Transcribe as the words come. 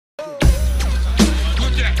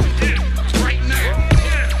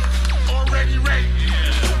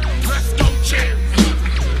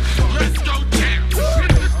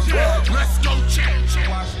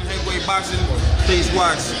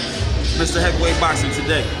Let's watch Mr. Heavyweight Boxing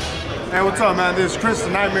today. Hey, what's up, man? This is Chris, the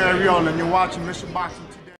Nightmare Errol, and you're watching Mission Boxing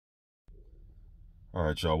today. All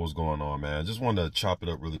right, y'all, what's going on, man? Just wanted to chop it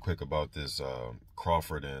up really quick about this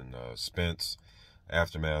Crawford and Spence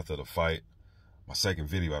aftermath of the fight. My second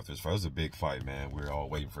video after this fight. It was a big fight, man. We were all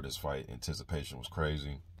waiting for this fight. Anticipation was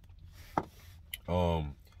crazy.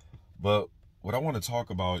 But what I want to talk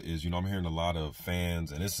about is, I'm hearing a lot of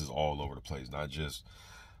fans, and this is all over the place, not just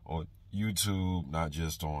on YouTube, not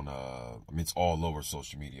just on, it's all over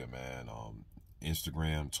social media, man.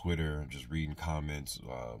 Instagram, Twitter, just reading comments,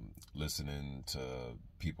 listening to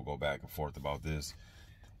people go back and forth about this.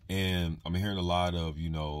 And I'm hearing a lot of,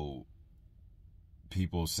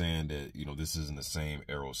 people saying that, this isn't the same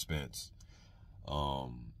Errol Spence.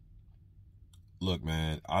 Look,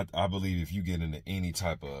 man, I believe if you get into any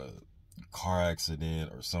type of car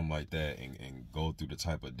accident or something like that and go through the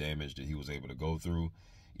type of damage that he was able to go through,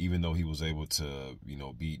 even though he was able to,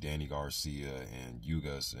 beat Danny Garcia and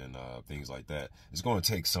Ugas and things like that, it's going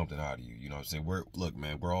to take something out of you. You know what I'm saying? Look,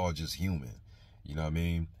 man, we're all just human. You know what I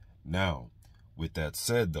mean? Now, with that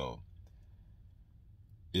said, though,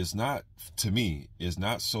 it's not, to me, it's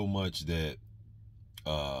not so much that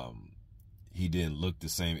he didn't look the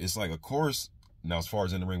same. It's like, of course, now as far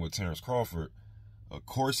as in the ring with Terrence Crawford, of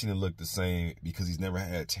course he didn't look the same because he's never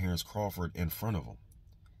had Terrence Crawford in front of him.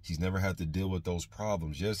 He's never had to deal with those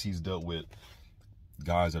problems. Yes, he's dealt with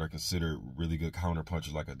guys that are considered really good counter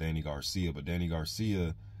punchers like a Danny Garcia, but Danny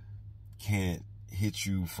Garcia can't hit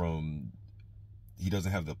you from, he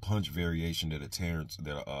doesn't have the punch variation that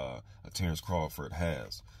a Terrence Crawford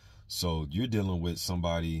has. So you're dealing with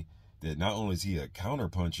somebody that not only is he a counter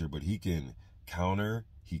puncher, but he can counter,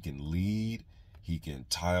 he can lead, he can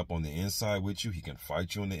tie up on the inside with you, he can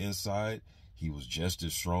fight you on the inside. He was just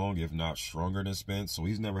as strong, if not stronger than Spence. So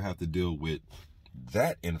he's never had to deal with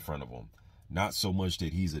that in front of him. Not so much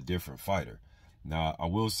that he's a different fighter. Now, I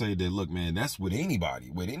will say that, look, man, that's with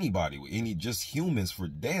anybody, with any, just humans, for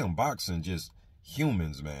damn boxing, just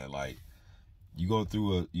humans, man. Like, you go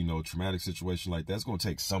through a, traumatic situation like that, it's going to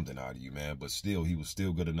take something out of you, man. But still, he was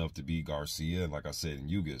still good enough to beat Garcia, like I said, in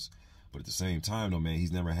Ugas. But at the same time, though, man,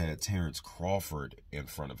 he's never had Terrence Crawford in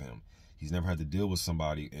front of him. He's never had to deal with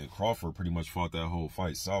somebody, and Crawford pretty much fought that whole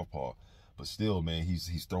fight southpaw. But still, man,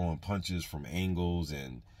 he's throwing punches from angles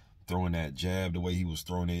and throwing that jab the way he was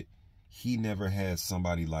throwing it. He never had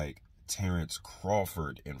somebody like Terrence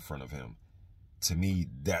Crawford in front of him. To me,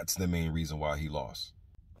 that's the main reason why he lost.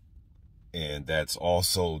 And that's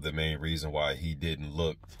also the main reason why he didn't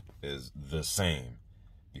look as the same.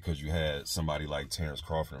 Because you had somebody like Terrence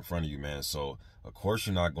Crawford in front of you, man. So, of course,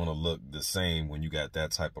 you're not going to look the same when you got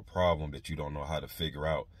that type of problem that you don't know how to figure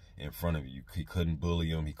out in front of you. He couldn't bully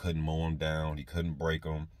him. He couldn't mow him down. He couldn't break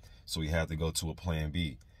him. So he had to go to a plan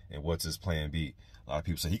B. And what's his plan B? A lot of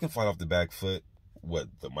people say he can fight off the back foot. What,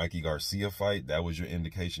 the Mikey Garcia fight? That was your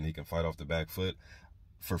indication he can fight off the back foot?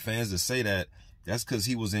 For fans to say that, that's because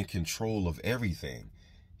he was in control of everything.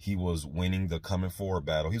 He was winning the coming forward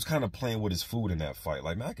battle. He was kind of playing with his food in that fight.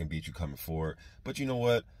 Like, man, I can beat you coming forward, but you know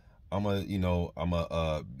what? I'm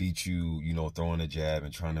a beat you, throwing a jab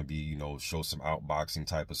and trying to be, show some outboxing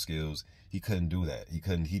type of skills. He couldn't do that. He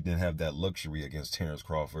didn't have that luxury against Terrence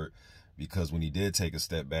Crawford, because when he did take a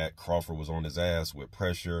step back, Crawford was on his ass with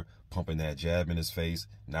pressure, pumping that jab in his face,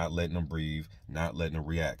 not letting him breathe, not letting him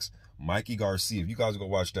react. Mikey Garcia, if you guys go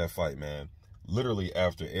watch that fight, man, literally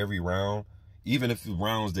after every round, even if the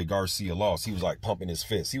rounds that Garcia lost, he was like pumping his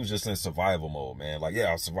fist. He was just in survival mode, man. Like,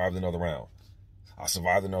 yeah, I survived another round. I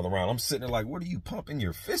survived another round. I'm sitting there like, what are you pumping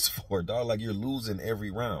your fist for, dog? Like, you're losing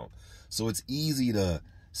every round. So it's easy to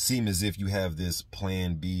seem as if you have this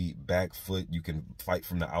plan B back foot. You can fight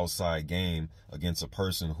from the outside game against a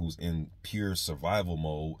person who's in pure survival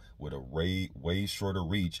mode with a way shorter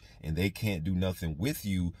reach, and they can't do nothing with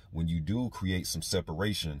you when you do create some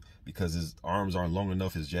separation because his arms aren't long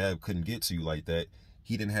enough. His jab couldn't get to you like that.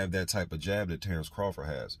 He didn't have that type of jab that Terrence Crawford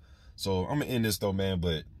has. So I'm going to end this though, man,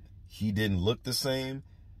 but he didn't look the same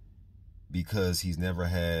because he's never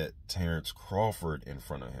had Terrence Crawford in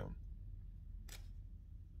front of him.